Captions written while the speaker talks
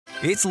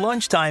It's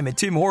lunchtime at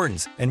Tim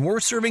Hortons, and we're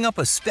serving up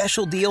a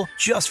special deal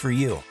just for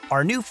you.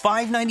 Our new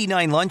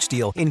 $5.99 lunch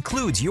deal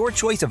includes your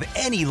choice of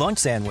any lunch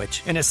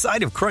sandwich and a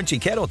side of crunchy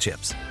kettle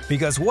chips.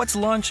 Because what's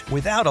lunch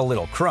without a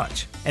little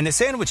crunch? And the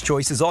sandwich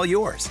choice is all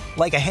yours,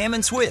 like a ham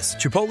and Swiss,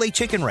 Chipotle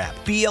chicken wrap,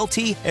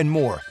 BLT, and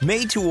more,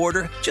 made to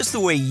order just the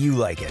way you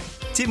like it.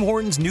 Tim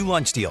Hortons' new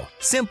lunch deal.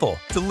 Simple,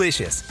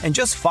 delicious, and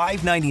just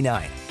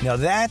 $5.99. Now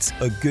that's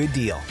a good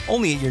deal.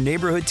 Only at your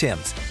neighborhood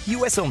Tim's.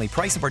 U.S. only.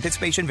 Price and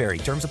participation vary.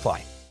 Terms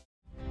apply.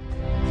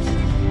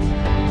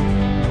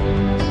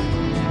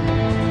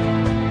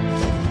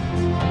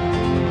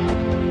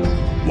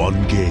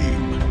 One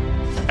game.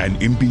 An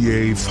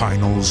NBA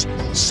Finals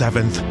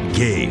 7th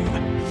game.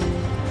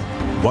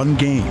 One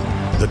game.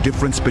 The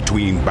difference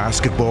between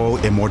basketball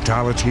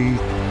immortality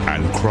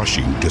and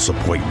crushing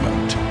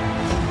disappointment.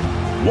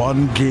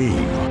 One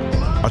game.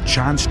 A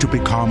chance to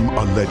become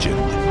a legend.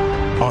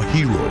 A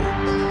hero.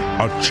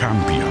 A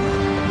champion.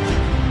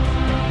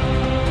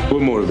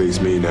 What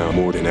motivates me now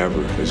more than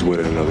ever is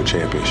winning another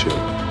championship.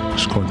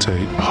 It's going to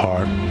take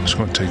heart. It's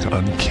going to take an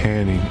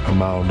uncanny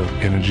amount of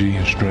energy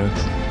and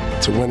strength.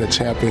 To win a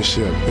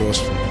championship, it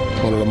was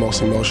one of the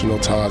most emotional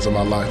times of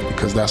my life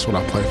because that's what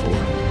I play for.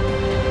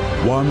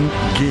 One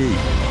game.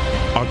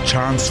 A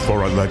chance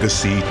for a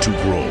legacy to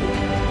grow.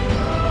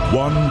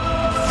 One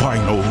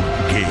final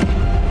game.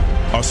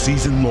 A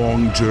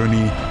season-long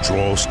journey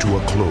draws to a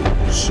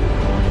close.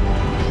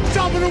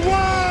 Top of the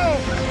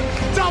world!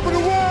 Top of the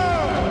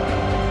world!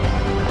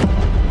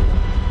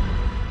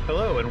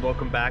 Hello, and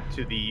welcome back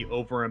to the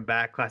Over and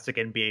Back Classic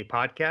NBA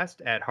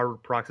podcast at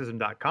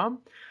HarvardParoxysm.com.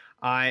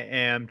 I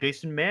am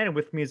Jason Mann, and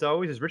with me, as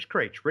always, is Rich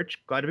Craich.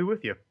 Rich, glad to be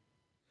with you.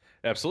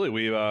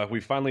 Absolutely.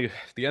 We finally,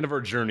 the end of our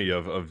journey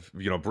of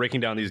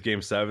breaking down these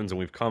game sevens, and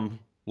we've come,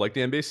 like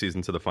the NBA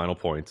season, to the final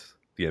point,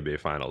 the NBA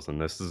Finals. And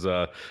this is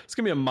it's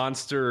gonna be a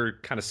monster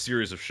kind of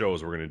series of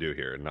shows we're gonna do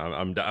here, and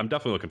I'm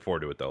definitely looking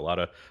forward to it though. A lot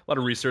of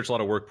research, a lot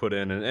of work put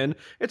in, and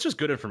it's just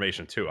good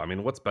information too. I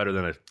mean, what's better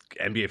than a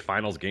NBA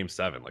Finals game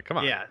 7? Like, come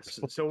on. Yeah.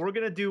 So we're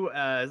gonna do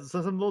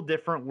something a little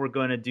different. We're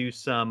gonna do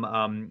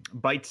some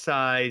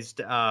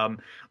bite-sized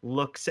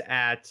looks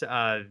at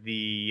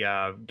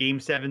the game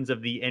 7s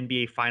of the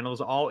NBA Finals,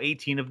 all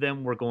 18 of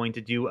them. We're going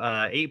to do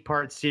a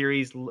 8-part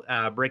series,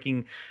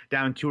 breaking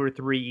down 2 or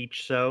 3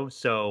 each.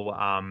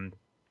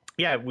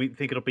 Yeah, we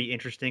think it'll be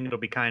interesting. It'll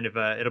be kind of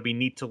it'll be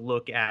neat to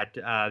look at.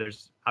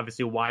 There's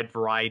obviously a wide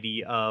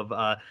variety of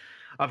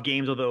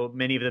games, although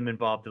many of them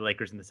involve the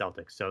Lakers and the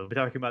Celtics. So we'll be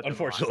talking about them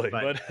unfortunately,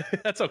 but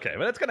that's okay.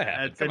 But that's gonna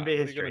happen. It's NBA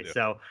history.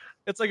 So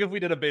it's like if we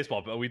did a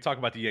baseball, but we talk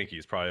about the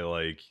Yankees probably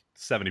like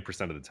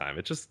 70% of the time.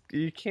 It just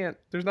you can't.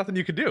 There's nothing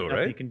you can do, nothing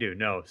right? You can do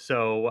no.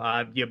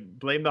 So you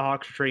blame the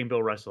Hawks for trading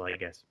Bill Russell, I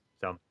guess.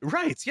 So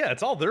right, yeah,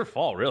 it's all their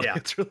fault, really. Yeah.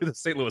 It's really the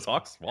St. Louis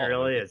Hawks' fault. It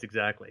really is,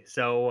 exactly.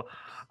 So,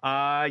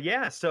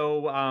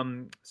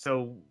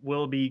 so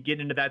we'll be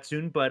getting into that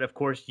soon. But of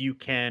course, you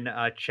can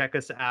check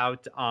us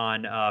out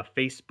on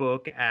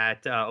Facebook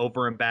at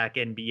Over and Back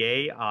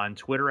NBA, on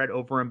Twitter at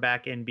Over and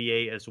Back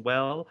NBA as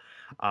well.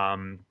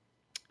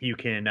 You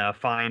can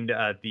find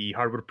the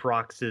Hardwood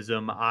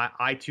Paroxysm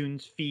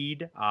iTunes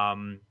feed.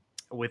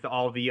 With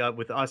all the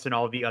with us and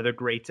all the other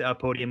great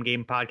podium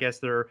game podcasts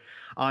that are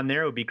on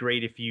there. It would be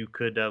great if you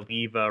could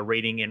leave a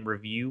rating and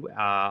review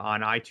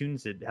on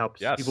iTunes. It helps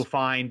people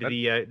find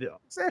the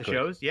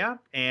shows. Yeah,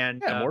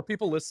 and more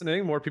people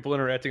listening, more people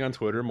interacting on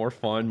Twitter, more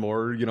fun,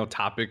 more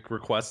topic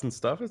requests and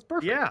stuff. It's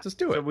perfect. Yeah, just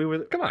do it. So we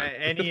would come on.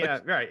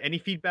 Any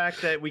feedback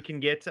that we can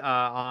get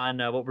on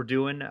what we're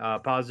doing,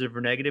 positive or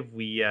negative,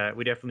 we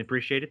definitely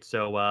appreciate it.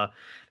 So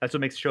that's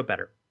what makes the show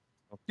better.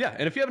 Yeah,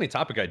 and if you have any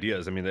topic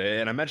ideas, I mean,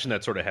 and I mentioned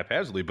that sort of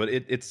haphazardly, but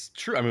it's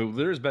true. I mean,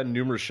 there's been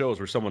numerous shows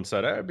where someone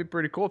said, it'd be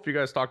pretty cool if you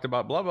guys talked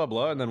about blah, blah,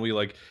 blah, and then we,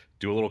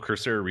 do a little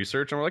cursory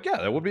research, and we're like, yeah,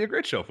 that would be a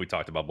great show if we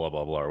talked about blah,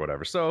 blah, blah, or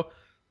whatever. So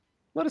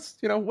let us,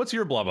 what's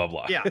your blah, blah,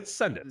 blah? Yeah.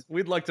 Send it.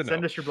 We'd like to know.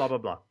 Send us your blah, blah,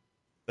 blah.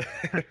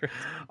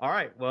 All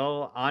right,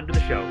 well, on to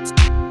the show.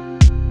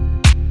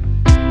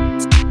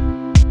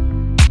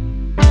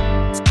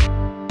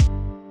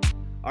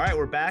 All right,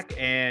 we're back,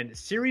 and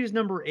series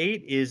number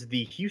 8 is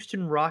the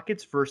Houston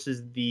Rockets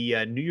versus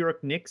the New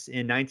York Knicks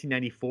in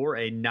 1994,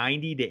 a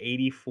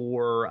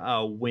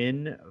 90-84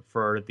 win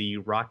for the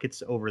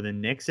Rockets over the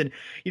Knicks. And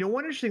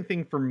one interesting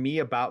thing for me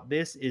about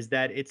this is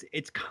that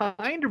it's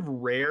kind of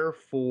rare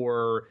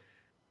for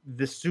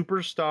the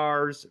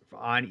superstars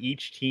on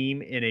each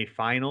team in a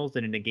finals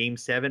and in a game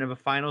 7 of a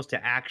finals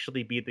to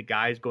actually be the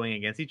guys going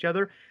against each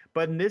other.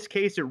 But in this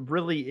case, it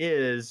really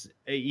is,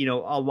 a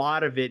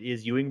lot of it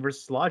is Ewing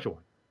versus Olajuwon.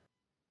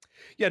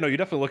 Yeah, no, you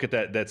definitely look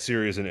at that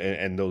series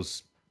and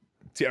those,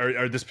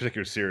 or this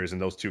particular series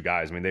and those two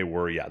guys. I mean, they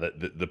were,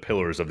 the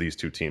pillars of these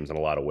two teams in a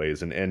lot of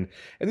ways. And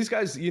these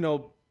guys, they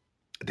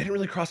didn't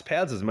really cross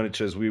paths as much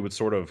as we would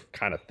sort of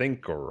kind of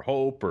think or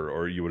hope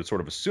or you would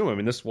sort of assume. I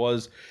mean, this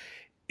was,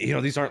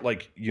 these aren't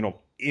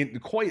in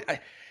quite, I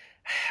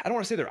don't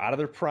want to say they're out of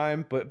their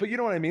prime, but you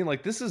know what I mean?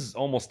 Like, this is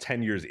almost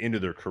 10 years into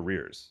their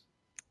careers.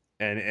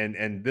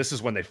 And this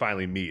is when they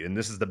finally meet, and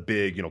this is the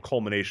big,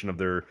 culmination of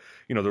their,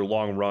 their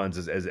long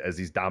runs as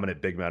these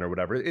dominant big men or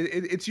whatever.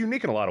 It's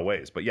unique in a lot of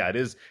ways, but yeah, it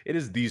is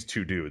these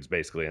two dudes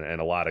basically, and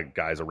a lot of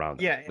guys around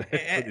them. Yeah,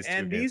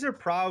 and these are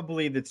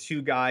probably the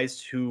two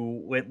guys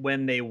who,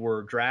 when they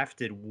were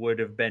drafted, would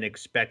have been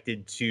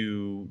expected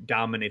to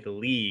dominate the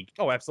league.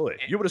 Oh, absolutely.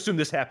 You would assume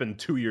this happened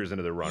 2 years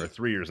into their run or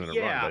 3 years into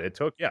their run, but it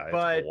took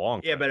a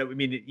long time. Yeah, but I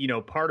mean,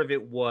 part of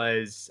it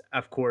was,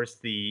 of course,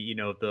 the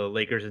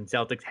Lakers and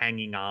Celtics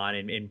hanging on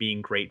and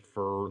being great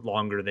for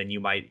longer than you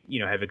might,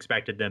 have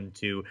expected them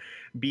to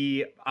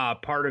be.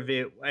 Part of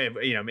it,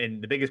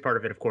 and the biggest part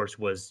of it, of course,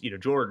 was,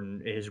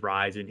 Jordan, his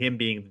rise and him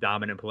being the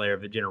dominant player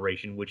of the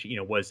generation, which,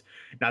 was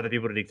not that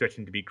people didn't expect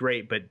him to be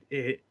great, but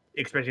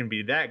expecting him to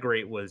be that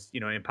great was,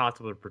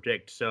 impossible to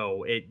predict.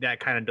 So that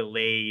kind of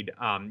delayed,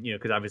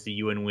 because obviously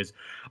Ewing was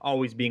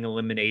always being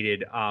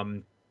eliminated,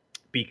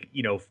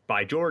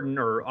 by Jordan,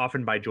 or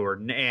often by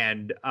Jordan,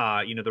 and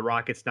the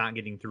Rockets not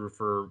getting through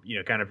for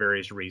kind of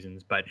various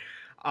reasons, but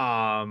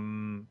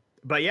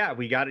yeah,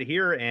 we got it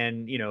here,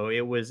 and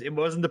it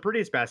wasn't the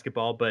prettiest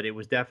basketball, but it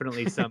was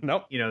definitely some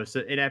nope.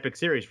 An epic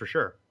series for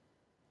sure.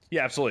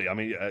 Yeah, absolutely. I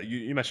mean,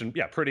 you mentioned,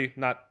 pretty,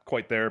 not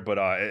quite there, but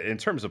in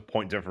terms of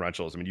point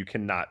differentials, I mean, you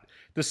cannot.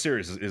 This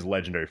series is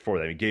legendary for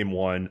that. I mean, game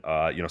 1,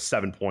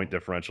 7-point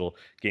differential.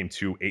 Game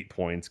 2, 8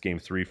 points. Game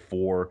 3,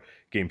 4.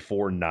 Game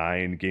 4,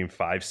 9. Game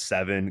 5,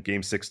 7.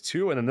 Game 6,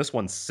 2, and then this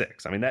one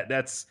 6. I mean,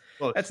 that's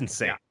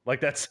insane. Yeah. Like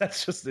that's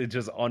just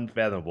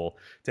unfathomable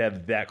to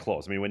have that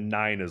close. I mean, when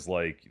 9 is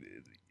like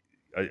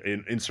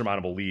an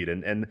insurmountable lead,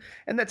 and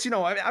that's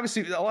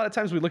obviously a lot of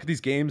times we look at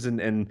these games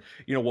and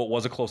what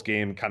was a close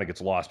game kind of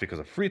gets lost because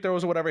of free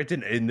throws or whatever. It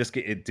didn't in this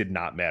game. It did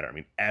not matter. I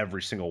mean,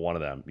 every single one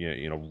of them,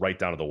 right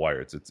down to the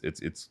wire.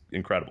 It's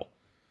incredible.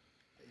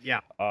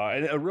 Yeah.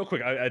 And real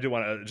quick, I do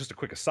want to just a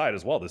quick aside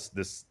as well.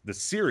 This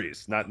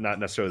series, not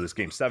necessarily this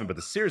game 7, but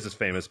the series is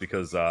famous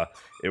because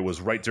it was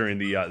right during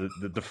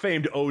the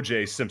famed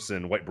O.J.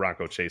 Simpson White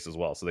Bronco chase as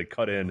well. So they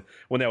cut in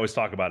when they always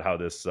talk about how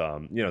this,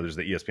 there's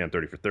the ESPN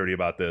 30 for 30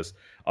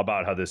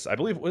 about how this. I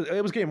believe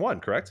it was game 1,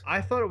 correct?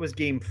 I thought it was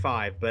game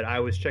 5, but I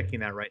was checking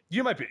that right.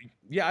 You might be.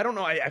 Yeah, I don't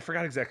know. I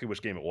forgot exactly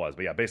which game it was,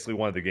 but yeah, basically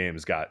one of the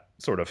games got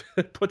sort of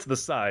put to the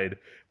side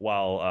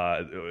while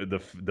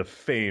the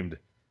famed.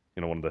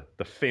 One of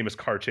the famous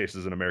car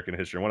chases in American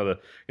history, one of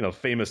the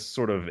famous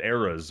sort of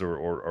eras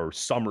or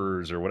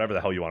summers or whatever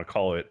the hell you want to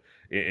call it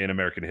in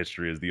American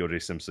history is the O.J.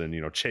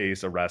 Simpson,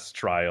 chase, arrest,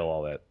 trial,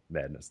 all that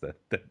madness that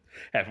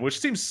happened, which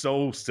seems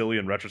so silly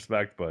in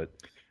retrospect, but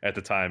at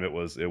the time it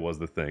was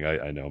the thing.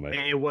 I know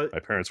my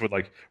parents would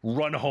like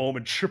run home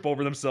and trip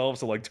over themselves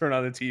to like turn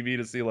on the TV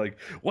to see like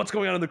what's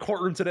going on in the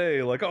courtroom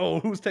today. Like,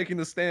 oh, who's taking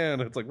the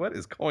stand? It's like, what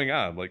is going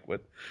on? Like,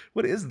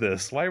 what is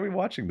this? Why are we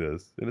watching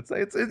this? And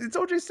it's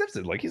O.J.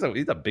 Simpson. Like he's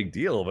a big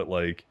deal, but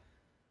like,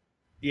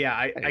 yeah,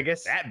 I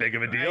guess that big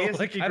of a deal. I guess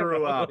like he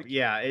grew up. Like,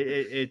 yeah,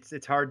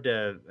 it's hard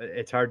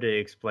to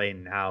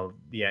explain how.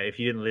 Yeah, if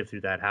you didn't live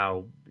through that,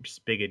 how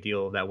big a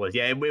deal that was.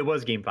 Yeah, it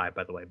was game 5,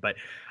 by the way. But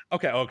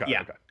okay.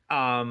 Yeah.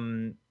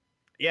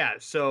 Yeah,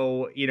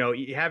 so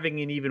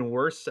having an even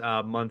worse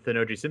month than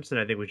O.J. Simpson,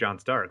 I think, was John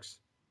Starks.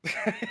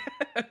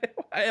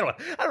 I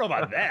don't know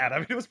about that. I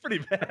mean, it was pretty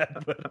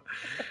bad, but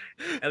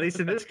at least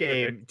in this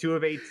game, 2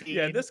 of 18.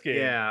 Yeah, in this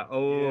game,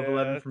 of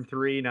 11 from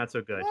 3, not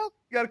so good. Well,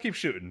 you got to keep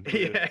shooting.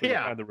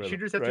 Yeah.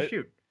 Shooters have to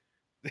shoot.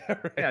 Right.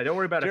 Yeah, don't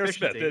worry about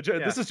efficiency.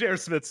 Smith. This is J.R.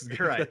 Smith's.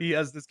 Right. He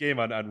has this game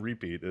on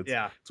repeat. It's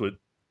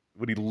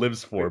what he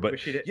lives for. But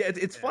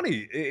it's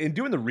funny in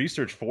doing the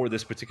research for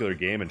this particular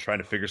game and trying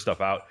to figure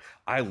stuff out.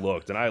 I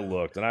looked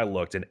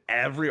and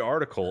every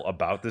article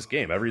about this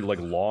game, every like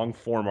long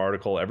form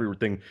article,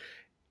 everything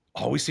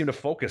always seemed to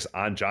focus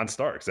on John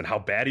Starks and how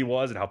bad he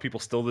was and how people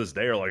still to this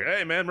day are like,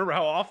 hey man, remember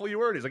how awful you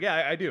were? And he's like,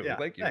 yeah, I do. Yeah,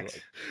 thank you. Thanks.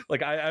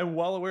 Like I'm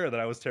well aware that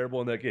I was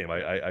terrible in that game.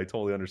 I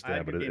totally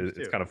understand, but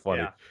it's kind of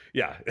funny.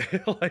 Yeah.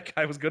 Like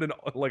I was good in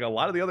like a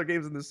lot of the other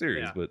games in this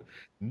series, but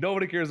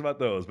nobody cares about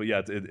those. But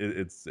yeah,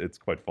 it's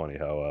quite funny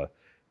how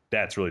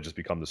that's really just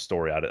become the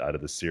story out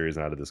of this series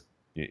and out of this,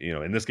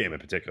 in this game in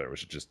particular,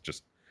 which is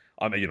just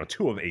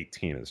 2 of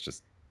 18 is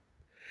just.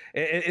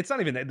 It's not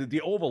even the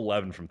 0 of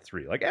 11 from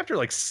 3. Like after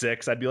like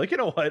 6, I'd be like, you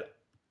know what,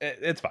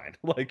 it's fine.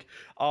 Like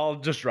I'll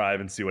just drive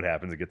and see what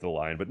happens and get to the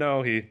line. But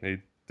no, he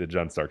did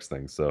John Starks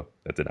thing, so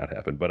that did not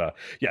happen. But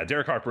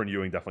Derek Harper and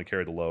Ewing definitely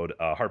carried the load.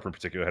 Harper in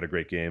particular had a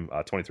great game,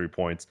 23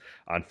 points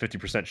on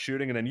 50%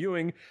 shooting, and then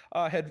Ewing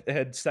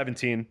had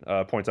 17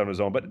 points on his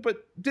own,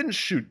 but didn't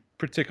shoot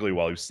particularly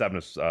well. He was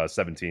 7 of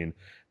 17,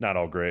 not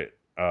all great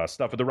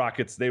stuff. But the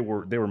Rockets, they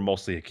were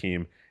mostly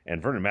Hakeem and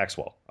Vernon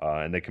Maxwell,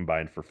 and they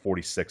combined for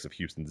 46 of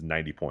Houston's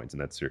 90 points in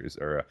that series,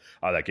 or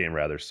that game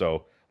rather.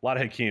 So a lot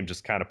of Hakeem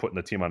just kind of putting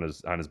the team on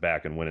his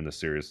back and winning the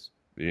series,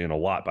 a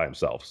lot by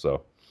himself.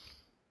 So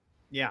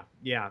yeah,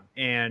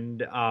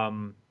 and I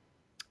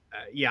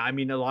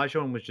mean,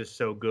 Olajuwon was just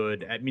so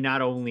good. I mean,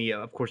 not only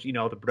of course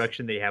the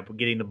production they have,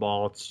 getting the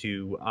ball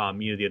to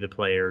the other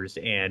players,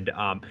 and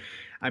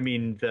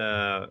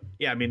the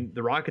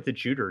Rockets had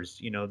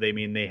shooters.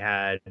 They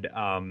had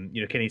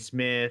Kenny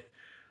Smith.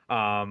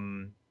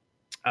 Sam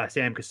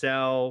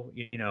Cassell,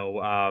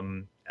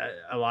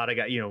 a lot of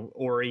guys,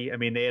 Ori. I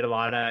mean, they had a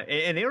lot of,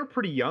 and they were a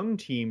pretty young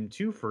team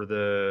too for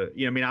the,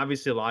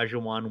 obviously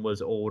Olajuwon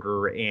was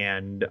older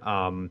and,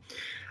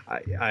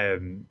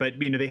 but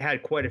they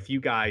had quite a few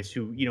guys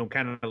who,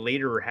 kind of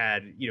later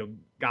had,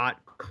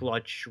 got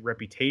clutch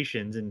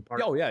reputations and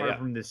part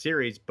from the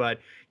series. But,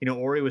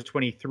 Ori was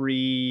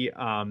 23,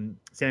 Sam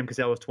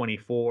Cassell was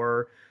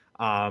 24.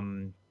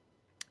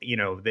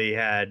 They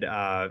had,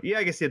 I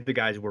guess the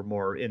guys were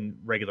more in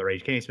regular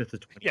age. Kenny Smith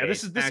was 28. Yeah,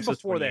 this is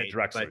before they had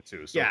Drexler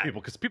too. So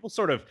people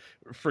sort of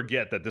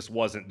forget that this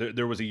wasn't.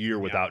 There was a year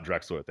without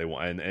Drexler that they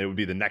won, and it would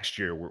be the next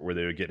year where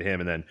they would get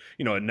him, and then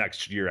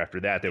next year after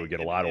that they would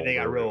get a lot older. They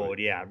got real old,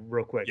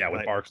 real quick. Yeah,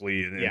 with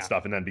Barkley and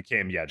stuff, and then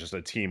became just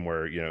a team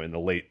where in the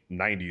late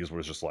 '90s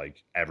was just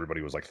like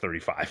everybody was like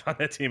 35 on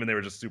that team, and they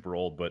were just super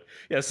old. But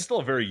yeah, this is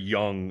still a very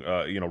young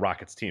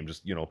Rockets team,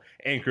 just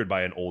anchored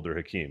by an older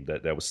Hakeem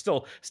that was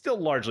still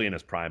largely in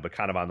his prime, but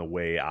kind of on the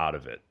way out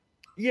of it.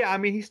 Yeah, I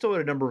mean, he still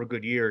had a number of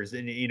good years,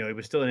 and he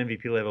was still an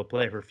MVP level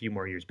player for a few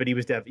more years. But he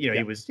was he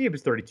was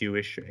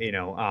 32ish.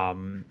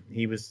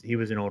 He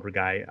was an older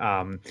guy.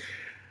 I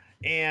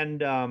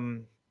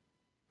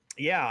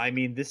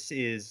mean, this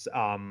is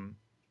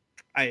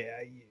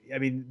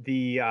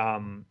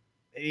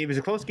it was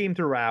a close game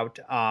throughout,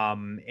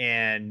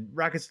 and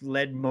Rockets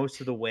led most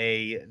of the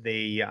way.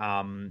 They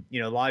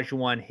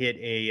Olajuwon hit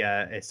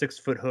a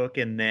 6-foot hook,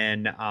 and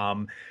then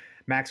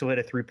Maxwell hit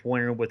a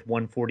 3-pointer with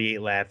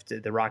 1:48 left.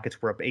 The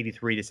Rockets were up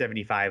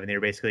 83-75, and they were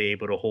basically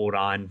able to hold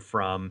on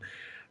from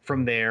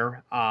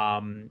there.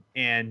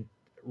 And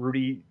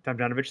Rudy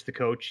Tomjanovich, the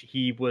coach,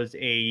 he was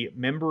a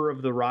member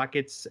of the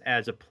Rockets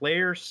as a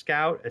player,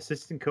 scout,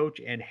 assistant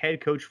coach, and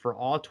head coach for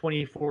all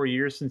 24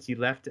 years since he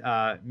left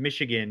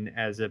Michigan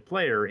as a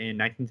player in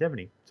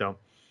 1970.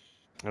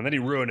 And then he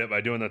ruined it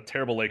by doing the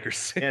terrible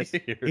Lakers. Yes.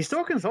 He's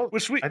still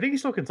consulting. I think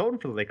he's still consulting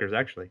for the Lakers,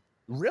 actually.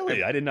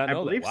 Really? I did not know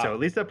that. I believe so. At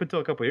least up until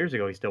a couple of years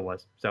ago, he still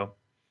was. So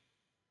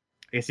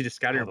I guess he just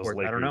scouted reports.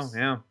 I don't know.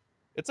 Yeah.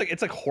 It's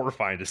like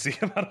horrifying to see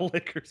him on a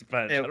Lakers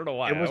bench. I don't know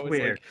why. It was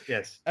weird.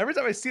 Yes. Every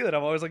time I see that,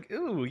 I'm always like,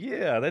 "Ooh,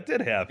 yeah, that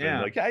did happen."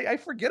 Yeah. Like I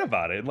forget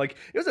about it. And like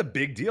it was a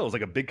big deal. It was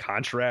like a big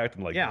contract,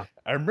 and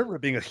I remember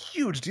it being a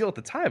huge deal at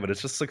the time. But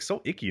it's just like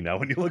so icky now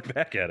when you look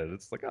back at it.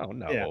 It's like, oh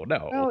no.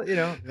 Well,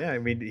 I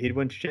mean, he'd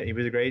won shit. He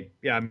was a great.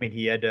 Yeah, I mean,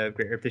 he had a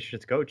great reputation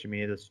as a coach. I mean,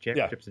 he had those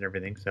championships and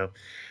everything. So,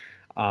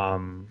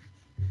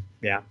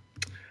 yeah.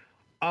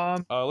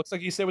 Looks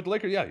like he stayed with the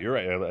Lakers. Yeah, you're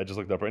right. I just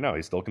looked up right now.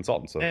 He's still a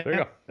consultant. So there you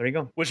go. There you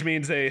go. Which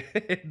means they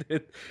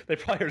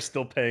probably are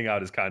still paying out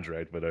his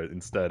contract, but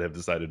instead have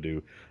decided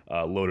to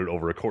load it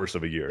over a course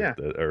of a year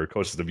or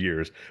courses of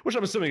years, which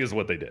I'm assuming is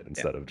what they did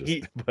instead of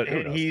just. But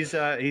he's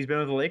been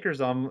with the Lakers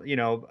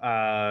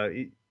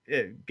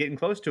getting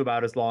close to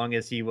about as long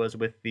as he was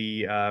with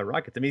the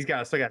Rockets. I mean,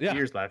 he's still got 2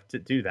 years left to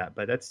do that,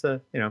 but that's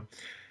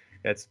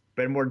it's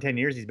been more than 10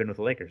 years he's been with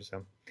the Lakers.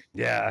 So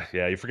yeah,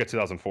 you forget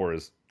 2004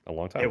 is a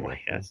long time ago.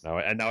 Yes. Now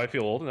I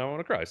feel old and I want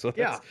to cry. So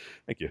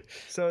thank you.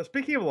 So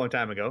speaking of a long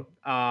time ago,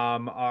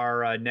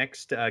 our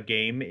next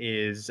game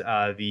is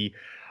the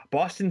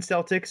Boston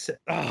Celtics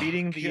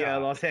beating the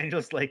Los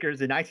Angeles Lakers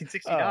in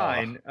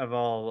 1969 of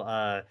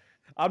all.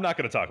 I'm not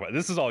going to talk about it.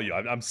 This is all you.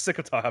 I'm sick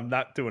of talking. I'm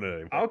not doing it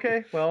anymore.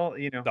 Okay, well,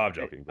 No, I'm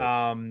joking.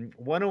 But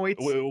 108.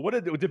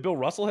 What did Bill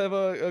Russell have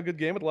a good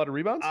game with a lot of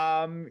rebounds?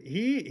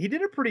 He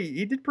did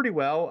pretty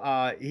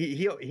well.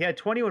 He had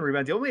 21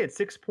 rebounds. He only had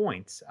 6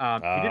 points. He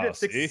did have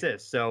 6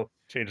 assists. So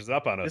changes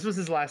up on us. This was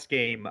his last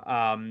game.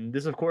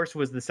 This, of course,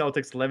 was the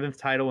Celtics' 11th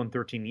title in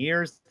 13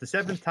 years. The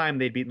 7th time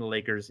they'd beaten the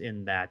Lakers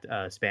in that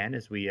span,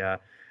 as we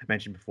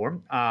mentioned before.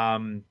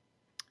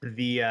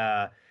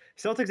 The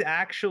Celtics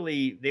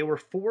actually, they were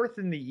 4th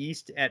in the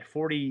East at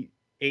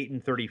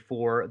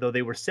 48-34, though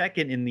they were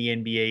 2nd in the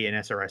NBA and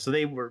SRS. So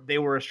they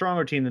were a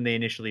stronger team than they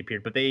initially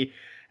appeared, but they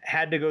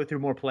had to go through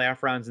more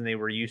playoff rounds than they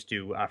were used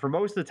to. For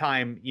most of the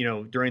time,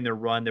 during their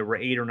run, there were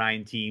 8 or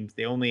 9 teams.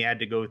 They only had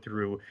to go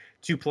through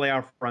 2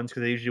 playoff runs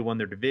because they usually won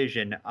their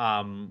division.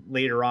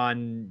 Later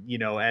on,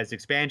 as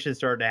expansion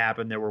started to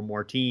happen, there were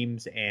more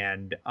teams,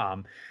 and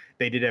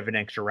they did have an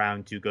extra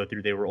round to go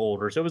through. They were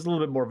older, so it was a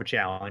little bit more of a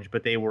challenge,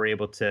 but they were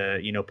able to,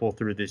 pull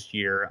through this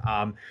year.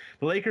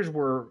 The Lakers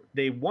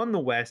they won the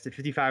West at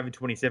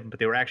 55-27, but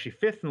they were actually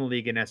 5th in the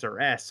league in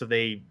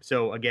SRS.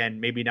 So again,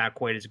 maybe not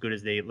quite as good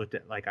as they looked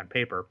at like on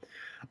paper.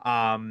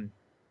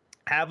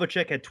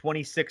 Havlicek had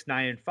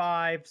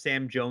 26-9-5,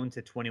 Sam Jones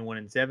had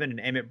 21-7, and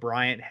Emmett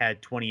Bryant had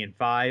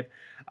 20-5.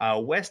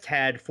 West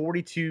had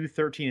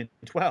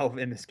 42-13-12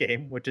 in this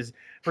game, which is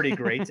pretty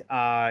great.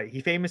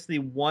 He famously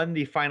won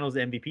the Finals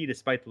MVP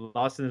despite the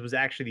loss, and this was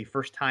actually the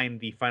first time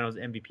the Finals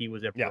MVP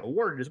was ever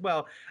awarded as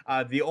well.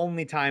 The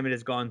only time it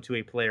has gone to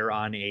a player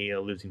on a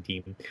losing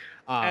team,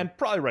 and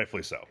probably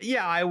rightfully so.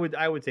 Yeah, I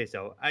would say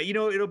so.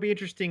 It'll be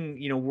interesting.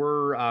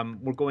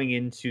 We're going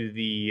into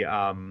the.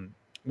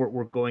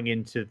 We're going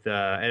into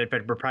the, and in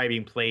fact, we're probably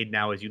being played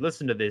now as you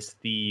listen to this,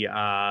 the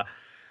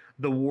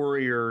the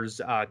Warriors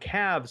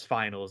Cavs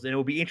finals, and it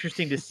will be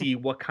interesting to see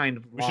what kind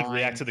of we should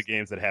react to the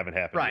games that haven't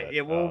happened right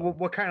yet.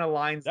 What kind of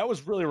lines that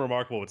was really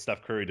remarkable what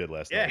Steph Curry did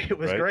last night. It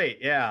was great.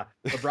 Yeah,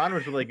 LeBron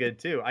was really good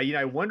too.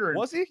 I wonder,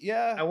 was he?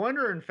 Yeah, I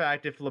wonder in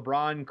fact if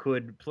LeBron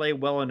could play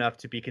well enough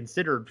to be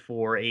considered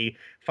for a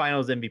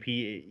finals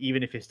MVP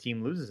even if his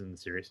team loses in the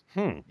series.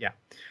 Yeah.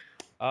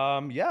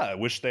 I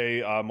wish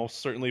they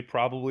most certainly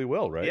probably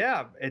will, right?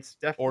 Yeah, it's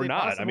definitely or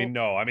not. possible. I mean,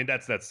 no. I mean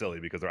that's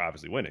silly because they're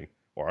obviously winning.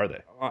 Or are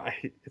they?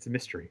 It's a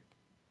mystery.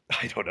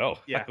 I don't know.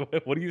 Yeah.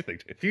 What do you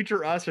think, Dave?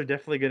 Future us are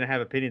definitely going to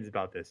have opinions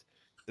about this.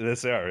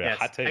 This are, yeah. Yes.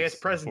 Hot takes. I guess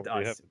present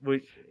us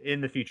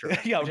in the future.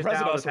 Yeah,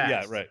 present us.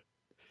 Yeah, right.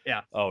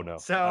 Yeah. Oh no.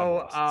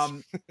 So,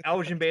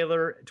 Elgin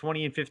Baylor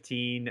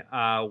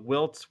 20-15.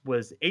 Wilt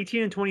was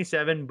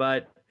 18-27,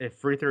 but if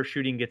free throw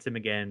shooting gets him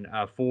again,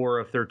 4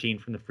 of 13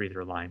 from the free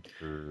throw line.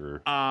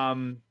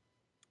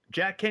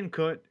 Jack Kent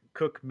Cook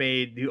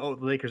made the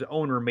Lakers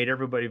owner made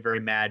everybody very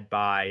mad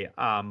by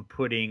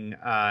putting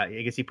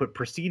I guess he put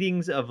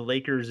proceedings of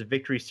Lakers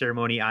victory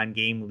ceremony on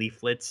game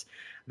leaflets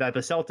that the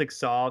Celtics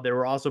saw. There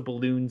were also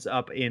balloons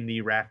up in the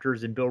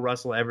rafters, and Bill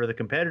Russell, ever the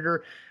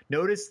competitor,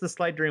 noticed the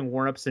slight during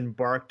warmups and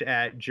barked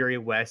at Jerry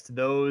West.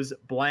 Those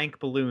blank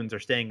balloons are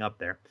staying up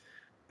there.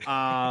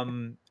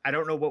 I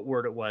don't know what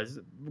word it was.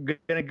 I'm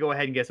gonna go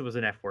ahead and guess it was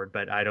an F word,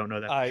 but I don't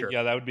know that for sure.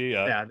 Yeah, that would be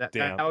damn.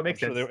 That would make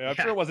sense. I'm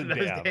sure it wasn't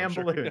those damn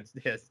balloons.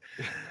 Yes.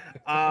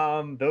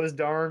 Those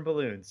darn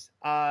balloons.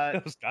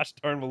 Those gosh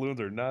darn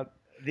balloons are not.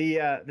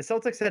 The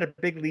Celtics had a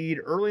big lead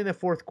early in the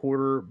fourth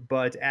quarter,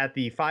 but at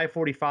the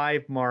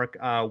 5:45 mark,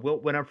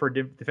 Wilt went up for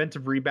a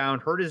defensive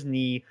rebound, hurt his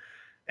knee,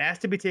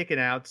 asked to be taken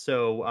out.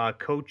 So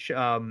Coach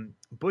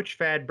Butch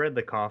Fad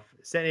Bredlikoff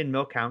sent in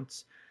milk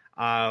counts.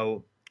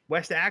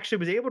 West actually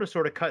was able to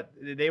sort of cut.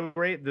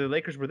 The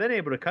Lakers were then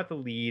able to cut the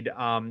lead,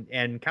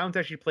 and Counts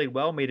actually played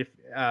well. Made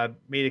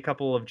a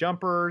couple of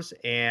jumpers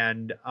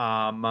and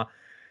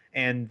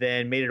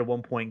then made it a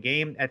 1-point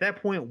game. At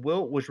that point,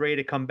 Wilt was ready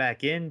to come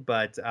back in,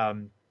 but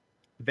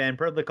Van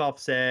Bredlikoff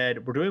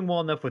said, "We're doing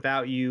well enough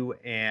without you,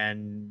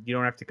 and you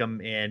don't have to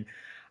come in."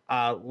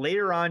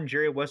 Later on,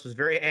 Jerry West was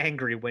very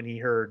angry when he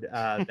heard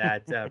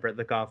that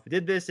Bredlikoff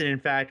did this, and in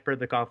fact,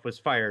 Bredlikoff was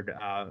fired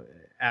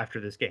after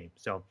this game.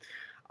 So.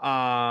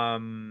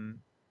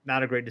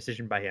 Not a great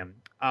decision by him.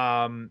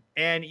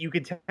 And you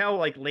could tell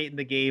like late in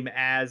the game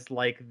as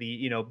like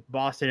the,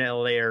 Boston and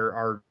LA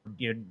are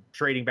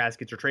trading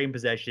baskets or trading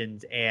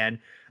possessions. And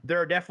there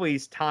are definitely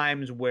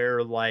times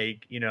where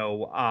like,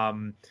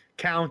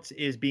 Count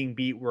is being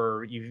beat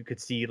where you could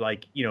see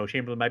like,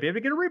 Chamberlain might be able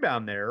to get a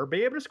rebound there or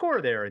be able to score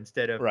there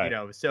instead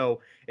of, so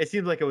it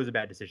seems like it was a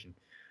bad decision.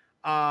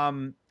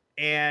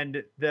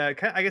 And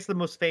I guess the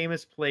most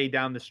famous play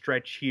down the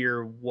stretch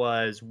here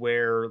was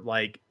where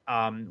like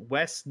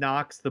West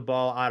knocks the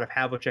ball out of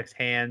Havlicek's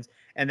hands,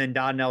 and then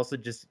Don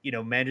Nelson just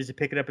manages to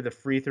pick it up at the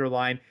free throw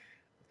line,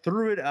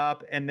 threw it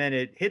up, and then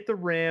it hit the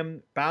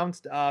rim,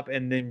 bounced up,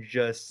 and then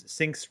just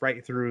switches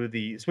right through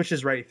the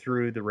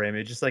rim.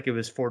 It's just like it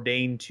was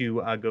ordained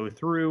to go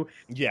through.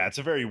 Yeah, it's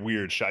a very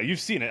weird shot.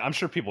 You've seen it. I'm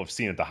sure people have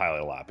seen it the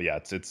highlight a lot, but yeah,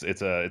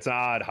 it's an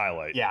odd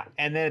highlight. Yeah,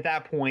 and then at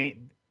that point,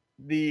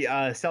 the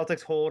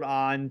Celtics hold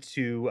on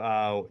to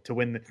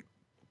win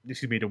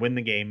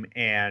the game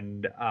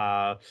and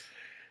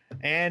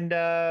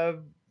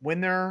win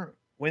their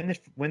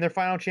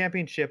final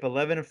championship,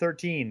 11 of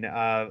 13,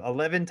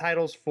 11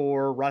 titles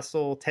for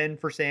Russell, 10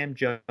 for Sam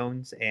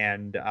Jones,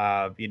 and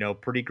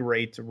pretty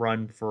great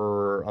run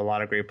for a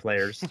lot of great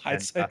players.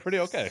 I'd say pretty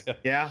okay.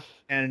 Yeah,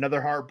 and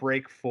another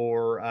heartbreak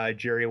for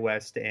Jerry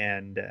West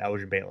and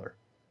Elgin Baylor.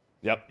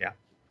 Yep. Yeah.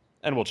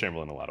 And Will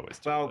Chamberlain in a lot of ways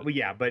too. Well,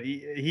 yeah, but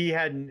he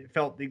hadn't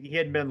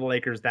been in the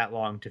Lakers that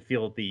long to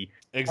feel the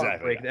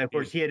exactly. Heartbreak. Of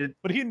course,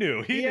 he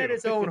knew he had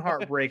his own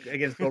heartbreak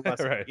against Bill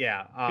Russell. Right.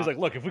 Yeah, he's like,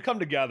 look, if we come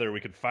together,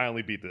 we could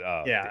finally beat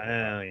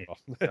the.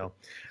 So,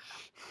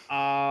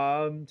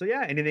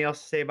 anything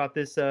else to say about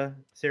this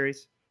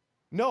series?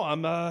 No,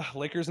 I'm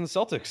Lakers and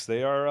Celtics.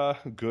 They are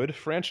good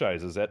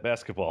franchises at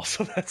basketball,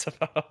 so that's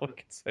about all we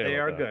can say. They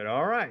are good.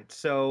 All right,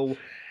 so.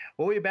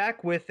 We'll be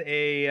back with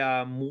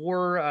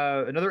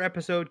another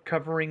episode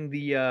covering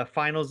the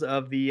finals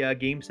of the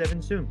Game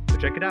 7 soon. So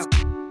check it out.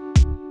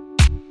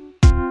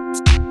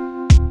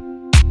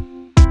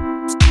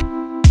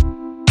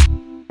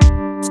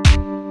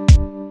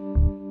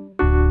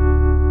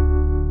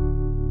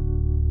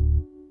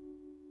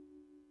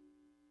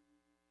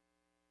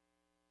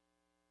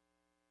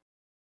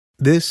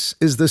 This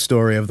is the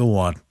story of the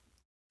one.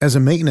 As a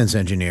maintenance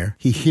engineer,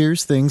 he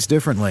hears things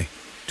differently.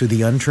 To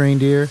the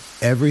untrained ear,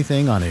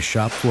 everything on his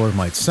shop floor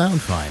might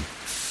sound fine,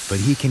 but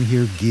he can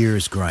hear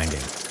gears grinding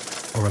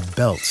or a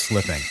belt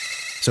slipping.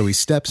 So he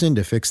steps in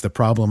to fix the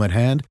problem at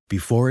hand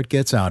before it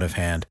gets out of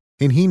hand.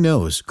 And he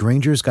knows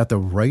Grainger's got the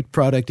right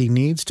product he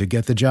needs to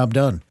get the job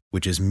done,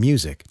 which is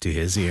music to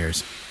his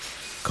ears.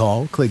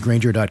 Call, click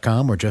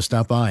Grainger.com, or just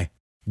stop by.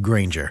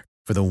 Grainger,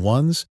 for the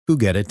ones who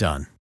get it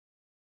done.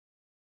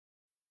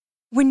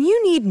 When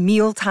you need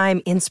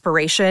mealtime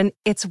inspiration,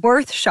 it's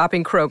worth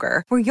shopping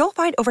Kroger, where you'll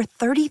find over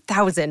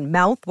 30,000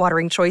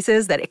 mouth-watering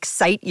choices that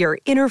excite your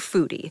inner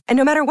foodie. And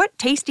no matter what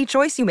tasty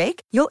choice you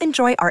make, you'll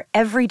enjoy our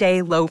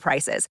everyday low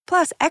prices,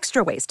 plus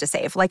extra ways to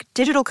save, like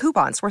digital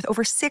coupons worth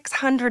over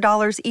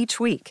 $600 each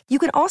week. You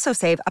can also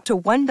save up to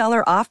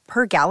 $1 off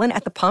per gallon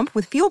at the pump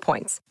with fuel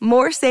points.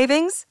 More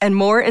savings and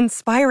more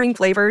inspiring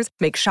flavors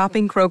make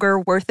shopping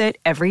Kroger worth it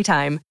every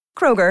time.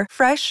 Kroger,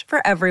 fresh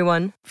for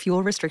everyone.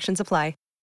 Fuel restrictions apply.